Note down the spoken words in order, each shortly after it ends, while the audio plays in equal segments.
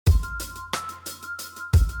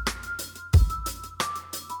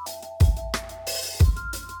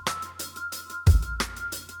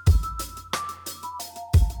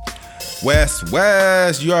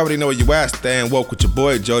West, you already know where you at. Staying woke with your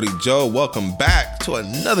boy Jody Joe. Welcome back to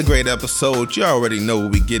another great episode. You already know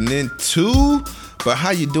what we getting into. But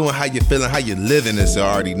how you doing? How you feeling? How you living? Is I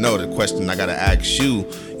already know the question I gotta ask you.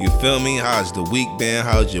 You feel me? How's the week been?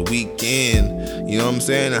 How's your weekend? You know what I'm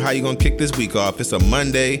saying? And how you gonna kick this week off? It's a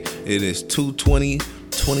Monday. It is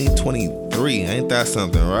 2/20/2023. Ain't that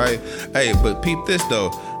something, right? Hey, but peep this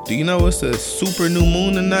though. Do you know it's a super new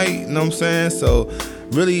moon tonight? You know what I'm saying? So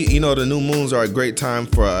really, you know, the new moons are a great time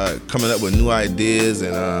for coming up with new ideas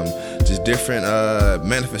and just different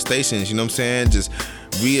manifestations, you know what I'm saying? Just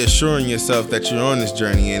reassuring yourself that you're on this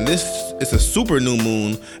journey. And it's a super new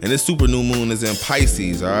moon, and this super new moon is in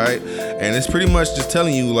Pisces, all right? And it's pretty much just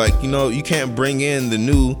telling you, like, you know, you can't bring in the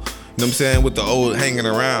new, you know what I'm saying, with the old hanging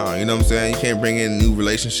around, you know what I'm saying? You can't bring in new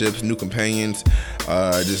relationships, new companions,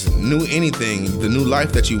 just new anything, the new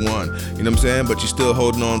life that you want, you know what I'm saying? But you're still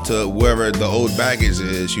holding on to wherever the old baggage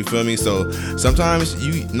is, you feel me? So sometimes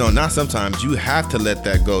not sometimes, you have to let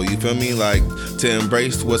that go, you feel me? Like, to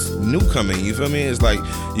embrace what's new coming, you feel me? It's like,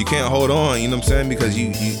 you can't hold on, you know what I'm saying? Because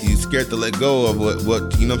you scared to let go of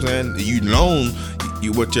what you know what I'm saying?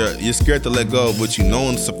 You're scared to let go of what you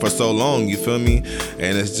known for so long, you feel me?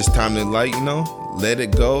 And it's just time to, like, you know, let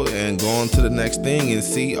it go and go on to the next thing and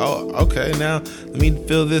see, oh, okay, now let me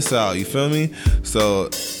fill this out, you feel me? So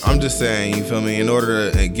I'm just saying, you feel me, in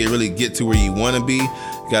order to really get to where you want to be,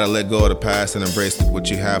 you gotta let go of the past and embrace what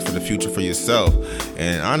you have for the future for yourself.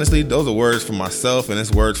 And honestly, those are words for myself, and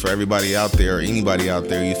it's words for everybody out there or anybody out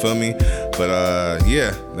there, you feel me? But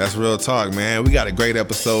yeah, that's real talk, man. We got a great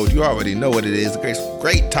episode. You already know what it is.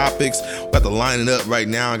 Great topics. We're about to line it up right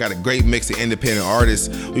now. I got a great mix of independent artists.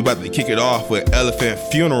 We about to kick it off with Elephant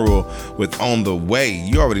Funeral with On The Way.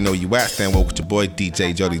 You already know you at. Stand woke with your boy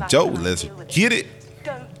DJ Jody Joe. Let's get it.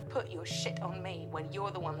 Don't put your shit on me when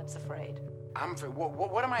you're the one that's afraid. I'm afraid.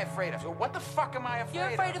 What am I afraid of? What the fuck am I afraid of? You're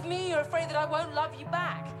afraid of me. You're afraid that I won't love you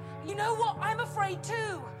back. You know what? I'm afraid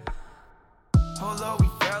too. Hold on, we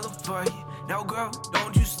fell apart. Now, girl,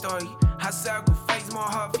 don't you start. I sacrificed my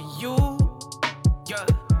heart for you. Yeah,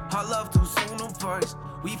 our love too soon apart.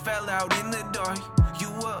 We fell out in the dark. You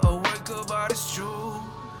were a work of art, it's true.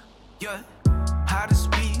 Yeah, how to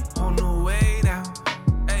speak on the way down.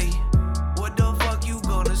 Hey, what the fuck you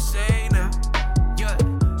gonna say now? Yeah,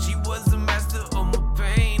 she was the master of my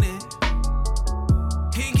painting.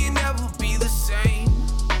 It can never be the same.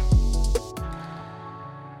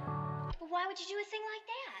 Why would you do a thing like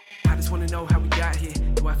that? I just wanna know how we got here.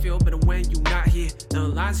 Do I feel better when you not here? The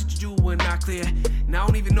lines that you do were not clear. And I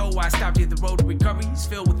don't even know why I stopped here. The road to recovery is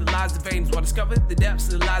filled with the lies, the veins. While I discovered the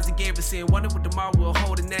depths of the lies they gave us in. Wonder what tomorrow will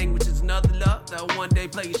hold a name, which is another love that one day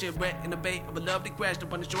play shipwreck in the bay of a love that crashed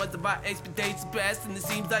up on the shores of our expectations past. And it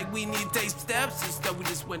seems like we need to take steps instead we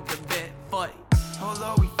just went to bed. Fight. Hold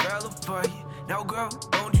on, we fell apart. Now, girl,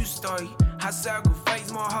 don't you start. I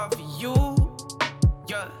sacrificed my heart for you.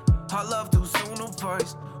 Yeah, our love too soon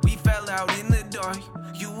apart. We fell out in the dark.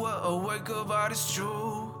 You were a work of art, it's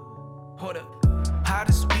true. Hold up. How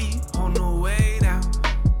to speak on the way down.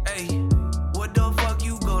 Hey, what the fuck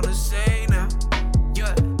you gonna say now?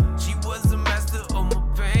 Yeah, she was the master of my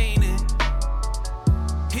painting.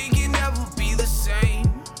 It can never be the same.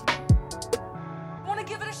 I want to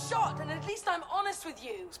give it a shot, and at least I'm honest with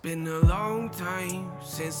you. It's been a long time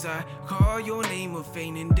since I called your name of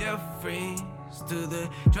feigning indifference to the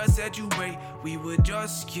trust that you break. We were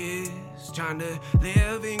just kids, trying to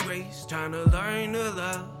live in grace, trying to learn to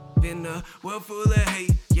love in a world full of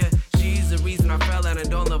hate. Yeah, she's the reason I fell and I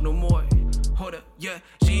don't love no more. Hold up, yeah,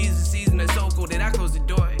 she's the season that's so cold that I closed the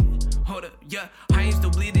door. Hold up, yeah, I ain't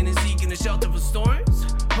still bleeding and seeking a shelter for storms.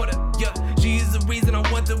 Hold up, yeah, she's the reason I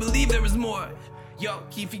want to believe there is more. Yo,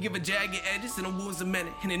 keep forgive jagged edges and the wounds of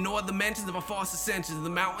many, and ignore the mentions of our false ascensions. The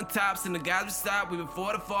mountaintops and the guys we stopped. We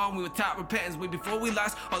before the fall and we were taught repentance. Way before we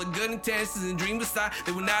lost all the good intentions and dreams aside.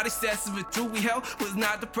 They were not excessive, but truth we held was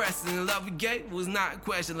not depressing. And love we gave was not a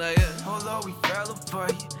question like hold on, we fell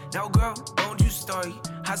apart. Now, girl, don't you start.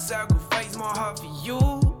 I sacrificed my heart for you.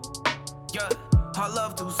 Yeah, our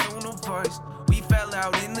love too soon apart. We fell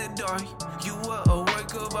out in the dark. You were a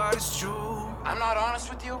work of art, it's true. I'm not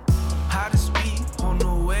honest with you. How to speak on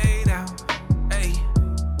the way down. Hey,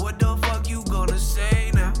 what the fuck you gonna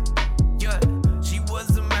say now? Yeah, she was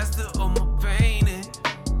the master of my painting.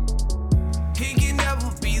 It can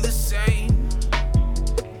never be the same.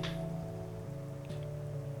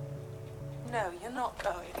 No, you're not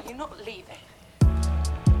going. You're not leaving.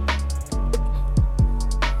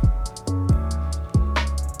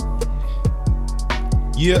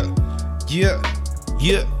 Yeah.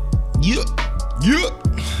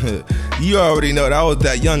 You already know that was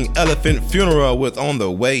that Young Elephant Funeral with On the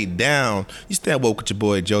Way Down. You stand woke with your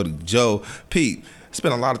boy Jody Joe. Pete, it's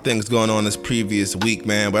been a lot of things going on this previous week,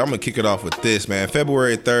 man, but I'm going to kick it off with this, man.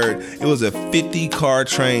 February 3rd, it was a 50-car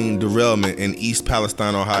train derailment in East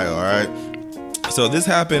Palestine, Ohio, all right? So this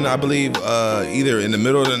happened, I believe, either in the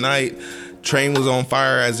middle of the night. Train was on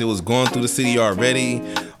fire as it was going through the city already.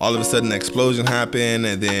 All of a sudden, an explosion happened,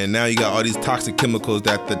 and then now you got all these toxic chemicals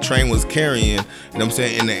that the train was carrying, you know what I'm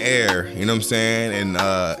saying, in the air, you know what I'm saying,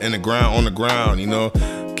 and in the ground, on the ground, you know,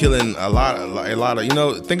 killing a lot of, you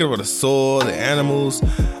know, thinking about the soil, the animals,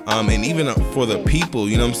 and even for the people,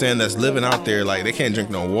 you know what I'm saying, that's living out there. Like, they can't drink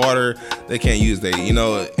no water, they can't use you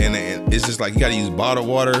know, and it's just like you gotta use bottled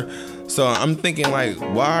water. So I'm thinking, like,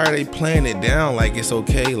 why are they playing it down like it's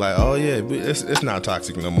okay? Like, oh yeah, it's not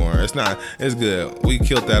toxic no more. It's good. We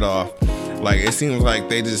killed that off. Like, it seems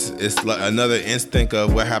like it's like another instinct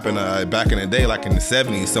of what happened back in the day, like in the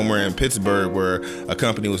 70s, somewhere in Pittsburgh, where a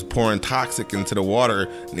company was pouring toxic into the water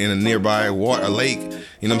in a nearby a lake,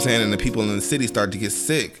 you know what I'm saying? And the people in the city started to get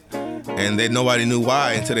sick. And nobody knew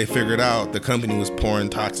why until they figured out the company was pouring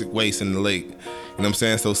toxic waste in the lake. You know what I'm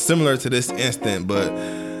saying? So similar to this instant, but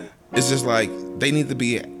it's just like they need to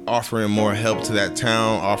be offering more help to that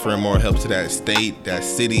town, offering more help to that state, that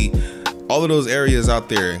city, all of those areas out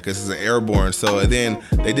there, because it's an airborne. So then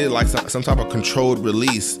they did like some type of controlled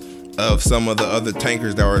release of some of the other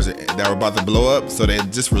tankers that were about to blow up. So they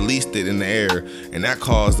just released it in the air, and that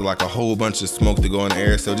caused like a whole bunch of smoke to go in the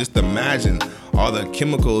air. So just imagine all the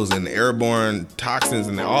chemicals and airborne toxins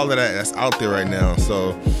and all of that that's out there right now.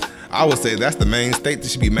 So I would say that's the main state that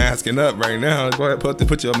should be masking up right now. Go ahead,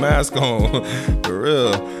 put your mask on, for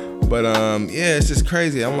real. But yeah, it's just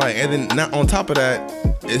crazy. I'm like, and then not on top of that,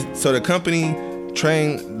 so the company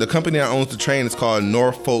that owns the train is called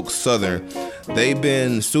Norfolk Southern. They've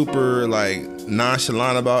been super like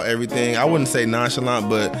nonchalant about everything. I wouldn't say nonchalant,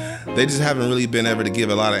 but they just haven't really been able to give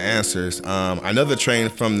a lot of answers. Another train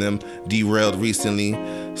from them derailed recently.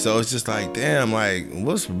 So it's just like, damn, like,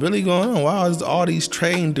 what's really going on? Wow, all these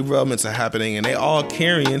train derailments are happening, and they all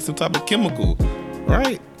carrying some type of chemical,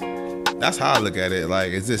 right? That's how I look at it.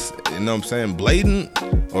 Like, is this, you know what I'm saying, blatant?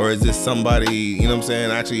 Or is this somebody, you know what I'm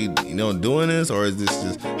saying, actually, you know, doing this? Or is this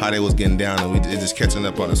just how they was getting down and it's just catching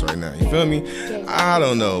up on us right now? You feel me? I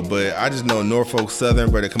don't know, but I just know Norfolk Southern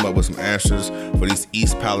better come up with some answers for these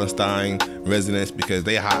East Palestine residents, because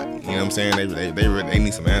they hot. You know what I'm saying? They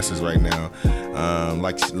need some answers right now.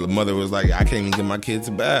 Like the mother was like, I can't even get my kids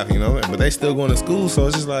a bath, you know? But they still going to school, so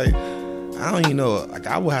it's just like, I don't even know. Like,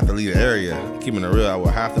 I will have to leave the area. Keeping it real, I will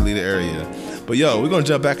have to leave the area. But yo, we're gonna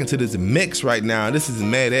jump back into this mix right now. This is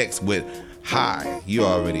Med X with High. You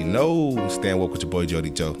already know. Stand woke with your boy Jody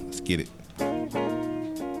Joe. Let's get it.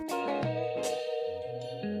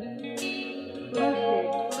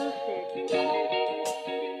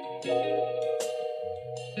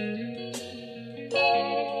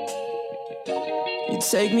 You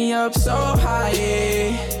take me up so high,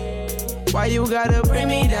 yeah. Why you gotta bring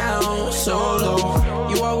me down so low?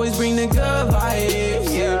 You always bring the good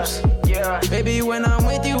vibes. Baby, when I'm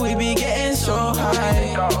with you, we be getting so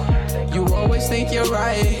high. You always think you're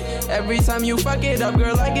right. Every time you fuck it up,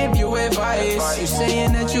 girl, I give you advice. You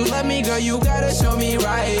saying that you love me, girl, you gotta show me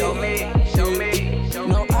right.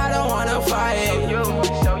 No, I don't wanna fight.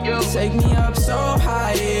 You take me up so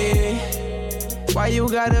high. Why you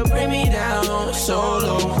gotta bring me down so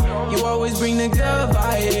low? You always bring the good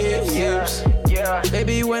vibes.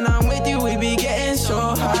 Baby, when I'm with you, we be getting so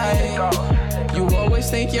high. You always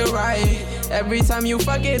think you're right. Every time you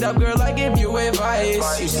fuck it up, girl, I give you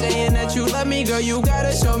advice. You saying that you love me, girl, you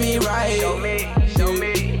gotta show me right.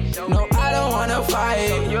 No, I don't wanna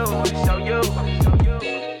fight.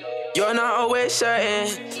 You're not always certain,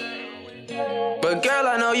 but girl,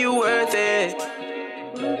 I know you worth it.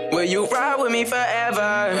 Will you ride with me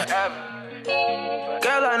forever?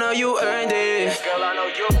 Girl, I know you earned it.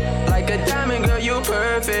 Like a diamond, girl, you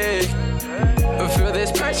perfect. Feel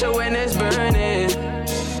this pressure when it's burning.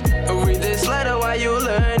 Read this letter while you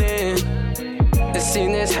learning.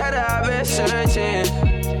 Seen this header, I've been searching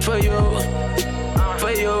for you,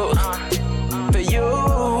 for you, for you,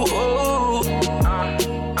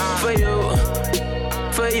 for you,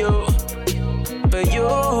 for you, for you.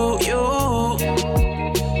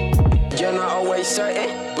 You're not always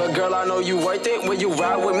certain, but girl, I know you worth it. Will you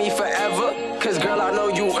ride with me forever? Cause girl, I know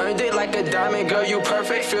you earned it. Like a diamond, girl, you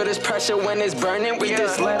perfect. Feel this pressure when it's burning. Read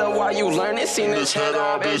this letter while you learn it. Seen this header,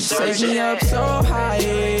 I've been searching. Take me up so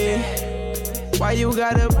high. Why you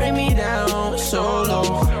gotta bring me down so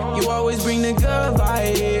low? You always bring the good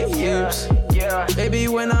vibes. Baby,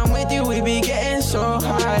 when I'm with you, we be getting so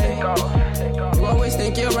high. You always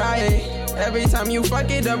think you're right. Every time you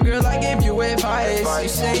fuck it up, girl, I give you advice. You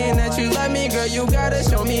saying that you love me, girl, you gotta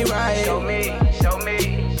show me right. Show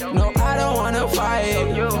me. No, I don't wanna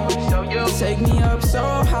fight. Show you. Take me up so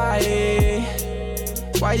high.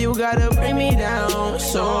 Why you gotta bring me down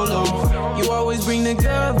so low? You always bring the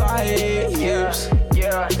good vibes.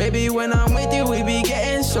 Yeah. Baby, when I'm with you, we be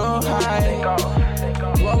getting so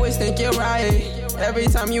high. You always think you're right. Every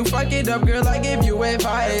time you fuck it up, girl, I give you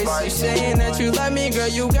advice. You saying that you love me, girl,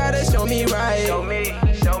 you gotta show me right.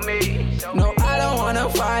 Show me. No, I don't wanna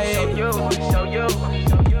fight. Show you.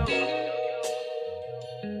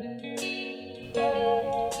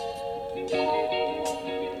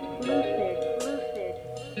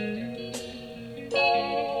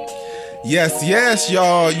 Yes,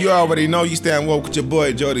 y'all. You already know you stand woke with your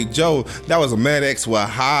boy Jody Joe. That was a Mad X with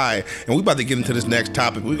High. And we about to get into this next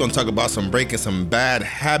topic. We're gonna talk about breaking some bad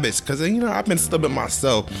habits. Cause I've been slipping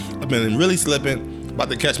myself. I've been really slipping. About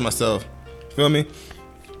to catch myself. Feel me?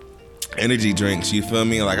 Energy drinks, you feel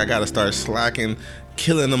me? Like I gotta start slacking,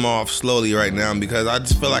 killing them off slowly right now because I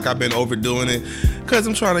just feel like I've been overdoing it because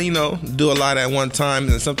I'm trying to, do a lot at one time,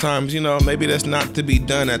 and sometimes, maybe that's not to be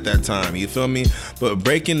done at that time, you feel me? But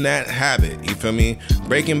breaking that habit, you feel me?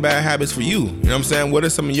 Breaking bad habits for you, what I'm saying? What are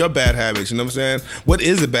some of your bad habits, you know what I'm saying? What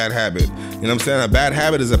is a bad habit? You know what I'm saying? A bad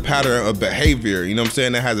habit is a pattern of behavior, you know what I'm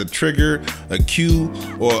saying? That has a trigger, a cue,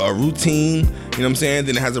 or a routine, you know what I'm saying?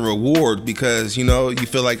 Then it has a reward because, you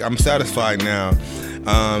feel like I'm satisfied now.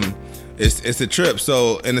 It's a trip.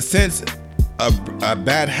 So in a sense, a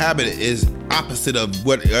bad habit is opposite of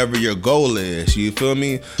whatever your goal is. You feel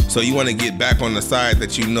me? So you want to get back on the side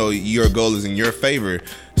that your goal is in your favor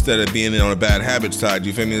instead of being on a bad habit side.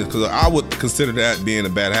 You feel me? Because I would consider that being a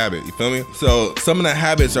bad habit. You feel me? So some of the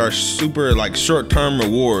habits are super like short-term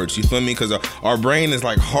rewards. You feel me? Because our brain is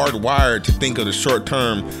like hardwired to think of the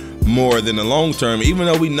short-term more than the long-term, even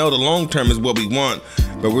though we know the long-term is what we want.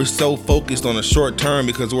 But we're so focused on the short term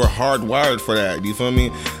because we're hardwired for that. You feel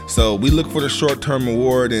me? So we look for the short term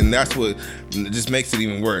reward, and that's what just makes it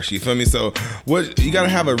even worse. You feel me? So you gotta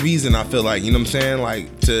have a reason. I feel like, you know what I'm saying?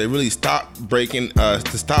 Like to really stop and break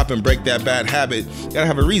that bad habit. You gotta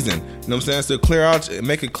have a reason. You know what I'm saying? So clear out,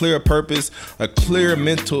 make a clear purpose, a clear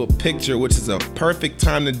mental picture, which is a perfect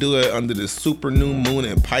time to do it under the super new moon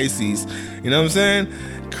in Pisces. You know what I'm saying?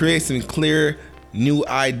 Create some clear new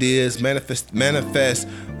ideas, manifest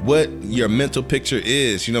what your mental picture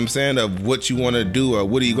is, you know what I'm saying, of what you want to do or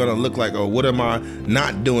what are you going to look like or what am I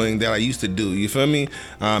not doing that I used to do, you feel me?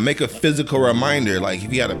 Make a physical reminder, like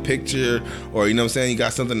if you had a picture or, you know what I'm saying, you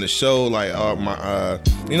got something to show, like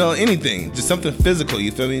anything, just something physical,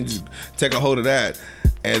 you feel me? Just take a hold of that.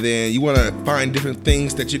 And then you want to find different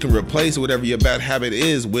things that you can replace whatever your bad habit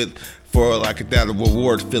is with for like that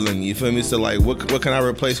reward feeling, you feel me? So like what can I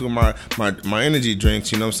replace with my energy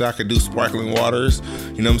drinks, you know what I'm saying? I could do sparkling waters,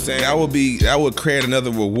 you know what I'm saying? I would create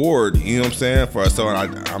another reward, you know what I'm saying? So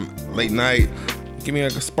I'm late night, give me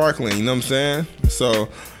like a sparkling, you know what I'm saying? So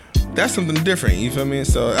that's something different, you feel me?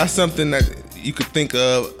 So that's something that you could think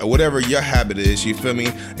of, whatever your habit is, you feel me,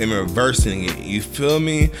 and reversing it, you feel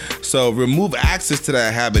me? So remove access to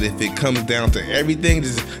that habit if it comes down to everything.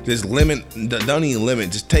 Just limit, don't even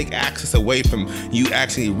limit, just take access away from you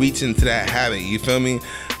actually reaching to that habit, you feel me?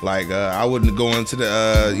 Like I wouldn't go into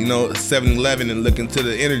the 7-Eleven and look into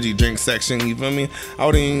the energy drink section, you feel me? I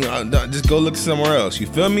wouldn't even just go look somewhere else, you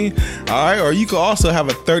feel me? Alright, or you could also have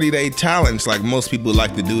a 30-day challenge like most people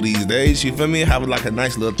like to do these days, you feel me? Have like a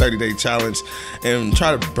nice little 30-day challenge and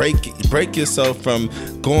try to break yourself from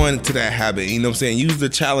going to that habit, you know what I'm saying? Use the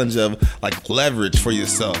challenge of like leverage for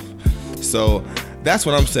yourself. So that's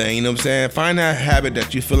what I'm saying, you know what I'm saying? Find that habit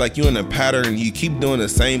that you feel like you're in a pattern and you keep doing the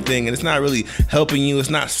same thing and it's not really helping you,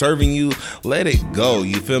 it's not serving you. Let it go,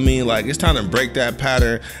 you feel me? Like it's time to break that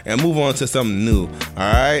pattern and move on to something new,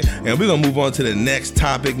 alright? And we're gonna move on to the next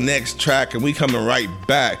topic, next track, and we coming right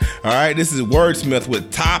back, alright? This is Wordsmith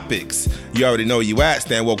with Topics. You already know where you at.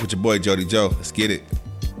 Stand woke with your boy Jody Joe. Let's get it.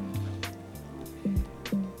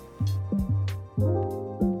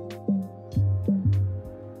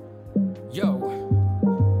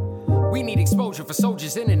 We need exposure for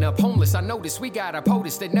soldiers ending up homeless. I notice we got a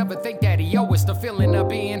POTUS that never think that he owe us. The feeling of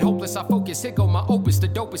being hopeless. I focus, here go my opus, the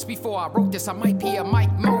dopest. Before I wrote this, I might be a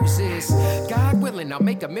Mike Moses. God willing, I'll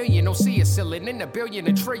make $1 million. Don't see a ceiling in $1 billion,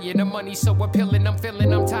 $1 trillion. The money so appealing, I'm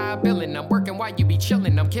feeling, I'm tired billing. I'm working while you be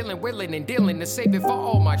chilling. I'm killing, willing, and dealing to save it for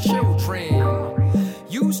all my children.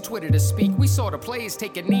 Use Twitter to speak. We saw the players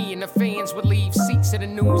take a knee and the fans would leave seats. And the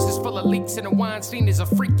news is full of leaks and the Weinstein is a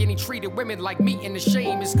freak and he treated women like meat and the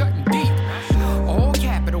shame is cutting deep. All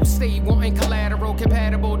capital, stay wanting collateral,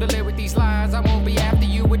 compatible to live with these lies. I won't be after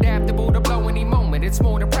you, adaptable to blow any moment. It's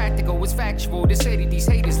more than practical, it's factual. contextual to say that these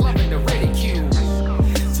haters loving the ridicule.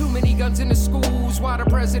 Too many guns in the schools while the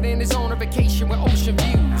president is on a vacation with ocean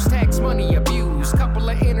views. Tax money abuse, couple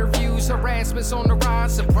of interviews, harassment's on the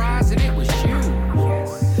rise. Surprised that it was you.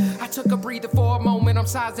 I took a breather for a moment, I'm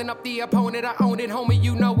sizing up the opponent. I own it, homie,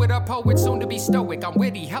 you know it, a poet, soon to be stoic. I'm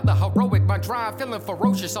witty, hella heroic, my drive feeling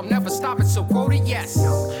ferocious. I'm never stopping, so quote it, yes.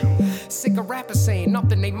 Sick of rappers saying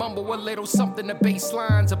nothing, they mumble a little something. The bass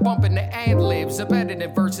lines are bumping, the ad-libs are better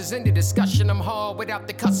than verses. In the discussion, I'm hard without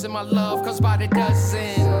the cussing my love, cause by the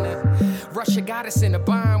dozen. Russia got us in a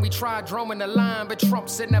bind, we tried drawing the line, but Trump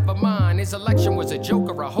said never mind. His election was a joke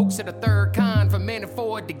or a hoax of the third kind. For men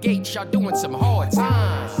afford the gate, y'all doing some hard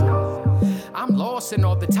times. I'm lost in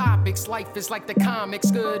all the topics, life is like the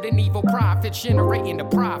comics, good and evil prophets, generating the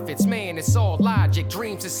profits. Man, it's all logic,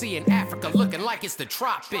 dreams of seeing Africa looking like it's the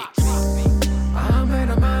tropics. I'm out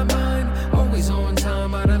of my mind, always on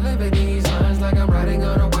time, out of living these lines like I'm riding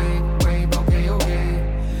on a wave, okay.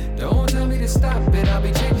 Don't tell me to stop it, I'll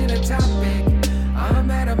be changing the topic.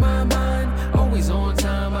 I'm out of my mind, always on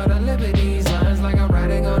time, out of living these lines like I'm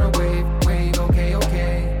riding on a wave, okay.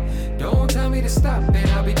 Don't tell me to stop it,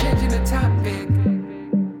 I'll be changing the topic.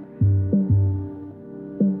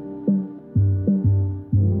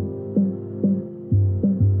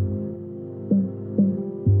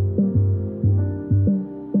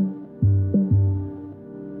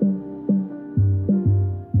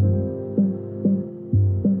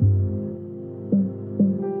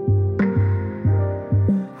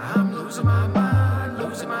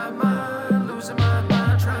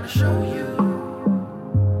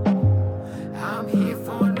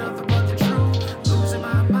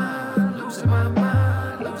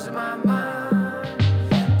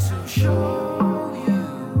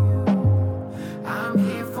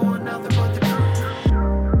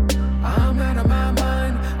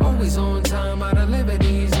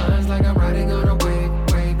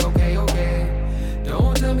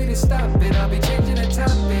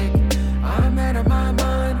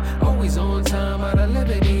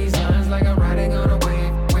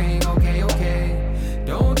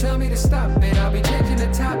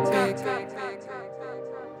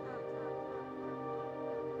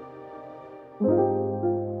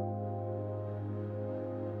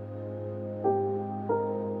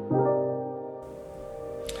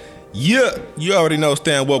 Yeah, you already know,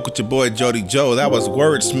 Stan Woke with your boy Jody Joe. That was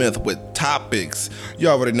Wordsmith with Topics. You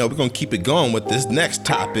already know we're going to keep it going with this next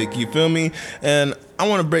topic, you feel me? And I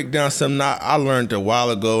want to break down something I learned a while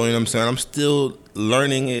ago, you know what I'm saying? I'm still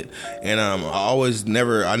learning it, and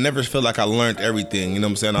I never feel like I learned everything, you know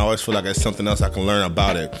what I'm saying? I always feel like there's something else I can learn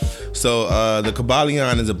about it. So the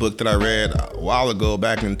Kybalion is a book that I read a while ago,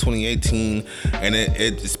 back in 2018, and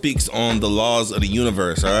it speaks on the laws of the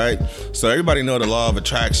universe, all right? So everybody know the law of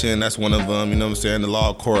attraction, that's one of them, you know what I'm saying? The law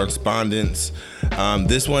of correspondence.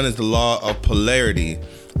 This one is the law of polarity,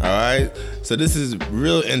 all right? So this is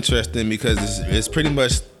real interesting because it's pretty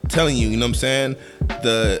much telling you, you know what I'm saying?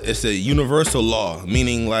 It's a universal law,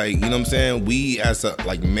 meaning like, you know what I'm saying? We as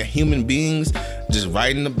human beings just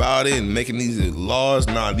writing about it and making these laws.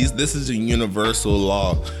 Nah, this is a universal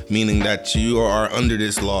law, meaning that you are under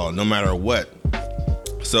this law no matter what.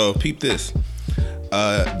 So peep this.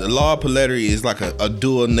 The law of polarity is like a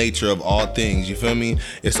dual nature of all things, you feel me?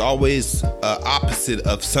 It's always opposite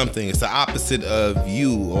of something. It's the opposite of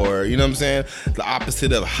you, or you know what I'm saying? The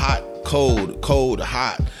opposite of hot, cold,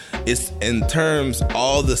 hot. It's in terms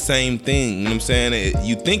all the same thing, you know what I'm saying?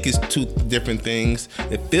 You think it's two different things.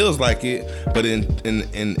 It feels like it, but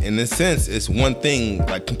in a sense, it's one thing.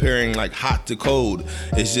 Like comparing like hot to cold,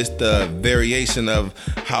 it's just a variation of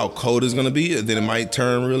how cold is gonna be. Then it might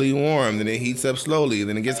turn really warm, then it heats up slowly,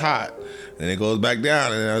 then it gets hot, then it goes back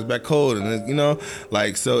down, and then it's back cold, and then, you know,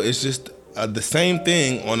 like so. It's just the same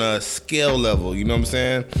thing on a scale level, you know what I'm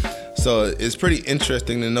saying? So it's pretty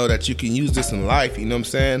interesting to know that you can use this in life, you know what I'm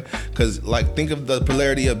saying? Because like think of the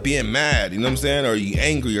polarity of being mad, you know what I'm saying? Or you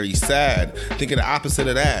angry, or you sad. Think of the opposite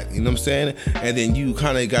of that, you know what I'm saying? And then you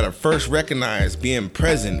kind of got to first recognize being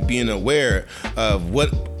present, being aware of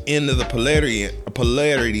what end of the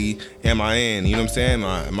polarity am I in, you know what I'm saying?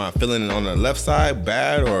 Am I feeling on the left side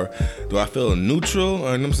bad, or do I feel neutral, you know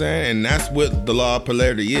what I'm saying? And that's what the law of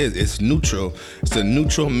polarity is. It's neutral. It's a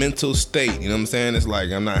neutral mental state, you know what I'm saying? It's like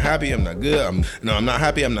I'm not happy, I'm not good, I'm not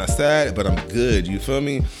happy, I'm not sad, but I'm good, you feel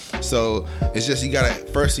me? So it's just you gotta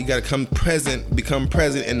become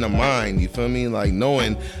present in the mind, you feel me? Like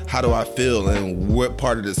knowing how do I feel and what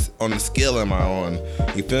part of this on the scale am I on,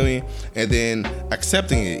 you feel me? And then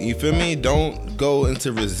accepting it, you feel me? Don't go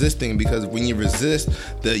into resisting thing, because when you resist,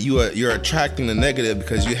 you're attracting the negative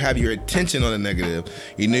because you have your attention on the negative.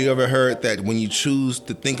 You ever heard that when you choose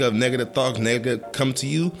to think of negative thoughts, negative come to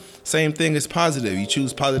you? Same thing as positive. You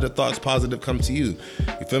choose positive thoughts, positive come to you.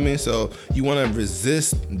 You feel me? So you want to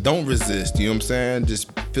resist, don't resist. You know what I'm saying?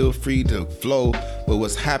 Just feel free to flow with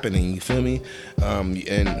what's happening. You feel me?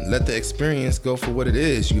 And let the experience go for what it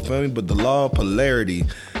is. You feel me? But the law of polarity,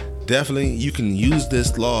 definitely you can use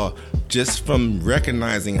this law just from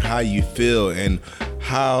recognizing how you feel and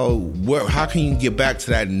how can you get back to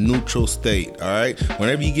that neutral state. All right,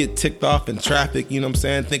 whenever you get ticked off in traffic, you know what I'm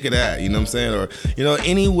saying, think of that, you know what I'm saying, or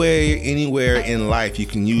anywhere in life you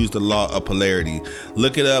can use the law of polarity.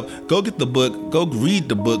 Look it up, go get the book, go read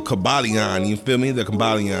the book Kybalion, you feel me, the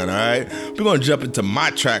Kybalion. All right, we're gonna jump into my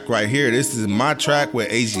track right here. This is my track with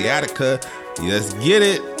Asiatica. Let's get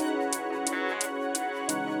it.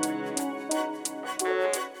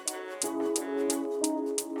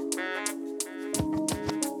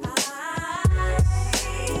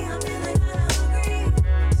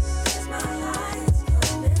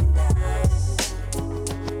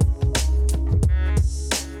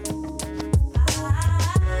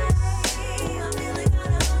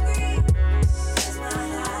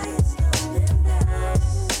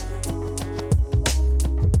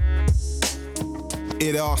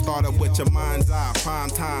 It all started with your mind's eye, prime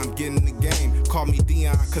time, getting the game. Call me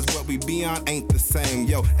Dion, cause what we be on ain't the same.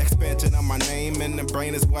 Yo, expansion of my name and the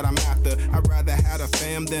brain is what I'm after. I'd rather have a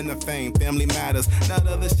fam than a fame, family matters. Not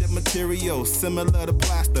other shit material, similar to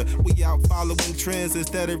plaster. We out following trends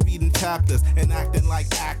instead of reading chapters and acting like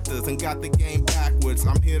actors and got the game backwards.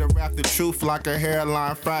 I'm here to rap the truth like a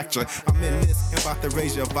hairline fracture. I'm in this and about to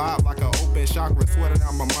raise your vibe like an open chakra. Swear that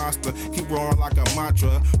I'm a monster, keep roaring like a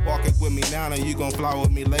mantra. Walking with me now and you gon' fly with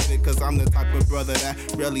me later, cause I'm the type of brother that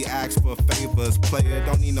really asks for favors. Player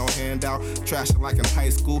don't need no handout, trash like in high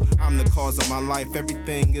school. I'm the cause of my life,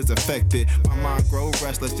 everything is affected. My mind grow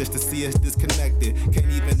restless just to see us disconnected.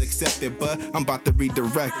 Can't even accept it, but I'm about to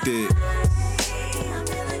redirect it.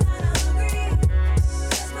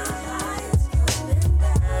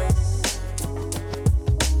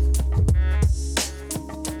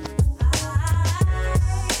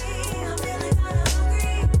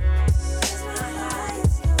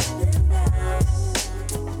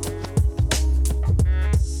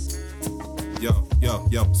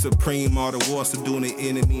 Yo, supreme all the wars, subduing the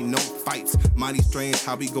enemy, no fights. Mighty strange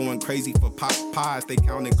how we going crazy for pop pies. They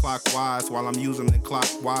counting clockwise while I'm using the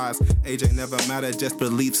clockwise. Age ain't never matter, just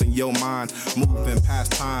beliefs in your mind. Moving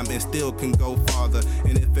past time and still can go farther.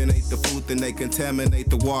 And if it ain't the food, then they contaminate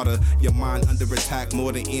the water. Your mind under attack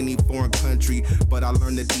more than any foreign country. But I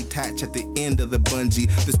learned to detach at the end of the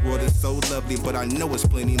bungee. This world is so lovely, but I know it's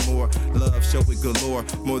plenty more. Love, show it galore,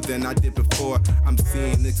 more than I did before. I'm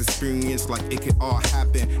seeing this experience like it could all happen.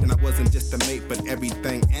 And I wasn't just a mate, but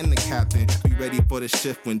everything and the captain. Be ready for the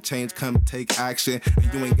shift when change come, take action.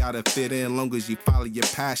 And you ain't gotta fit in long as you follow your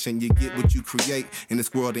passion. You get what you create in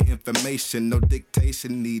this world of information. No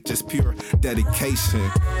dictation, need just pure dedication.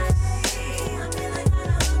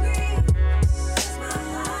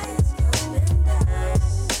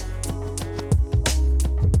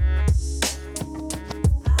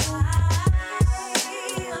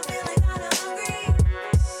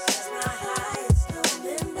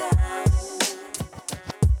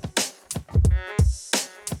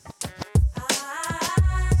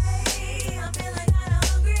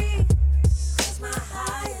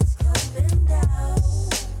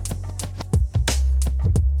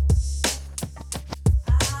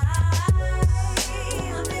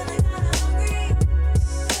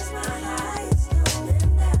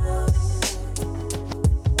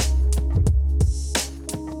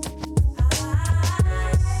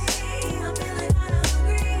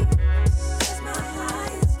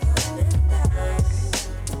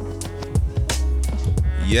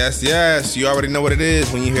 Yes, you already know what it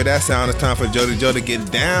is. When you hear that sound, it's time for Joe to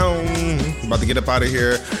get down. About to get up out of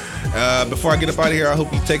here. Before I get up out of here, I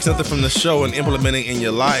hope you take something from the show and implement it in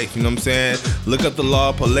your life. You know what I'm saying? Look up the law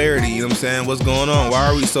of polarity. You know what I'm saying? What's going on? Why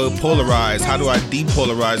are we so polarized? How do I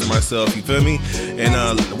depolarize myself? You feel me? And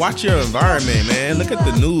watch your environment, man. Look at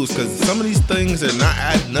the news, because some of these things are not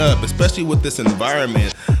adding up, especially with this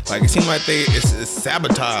environment. Like, it seems like it's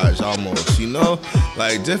sabotage almost, you know?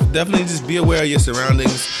 Like, definitely just be aware of your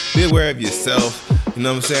surroundings. Be aware of yourself. You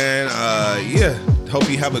know what I'm saying? Yeah. Hope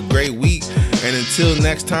you have a great week. And until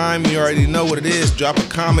next time, you already know what it is. Drop a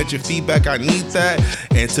comment, your feedback. I need that.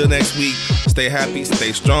 And until next week, stay happy,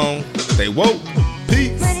 stay strong, stay woke.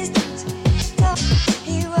 Peace.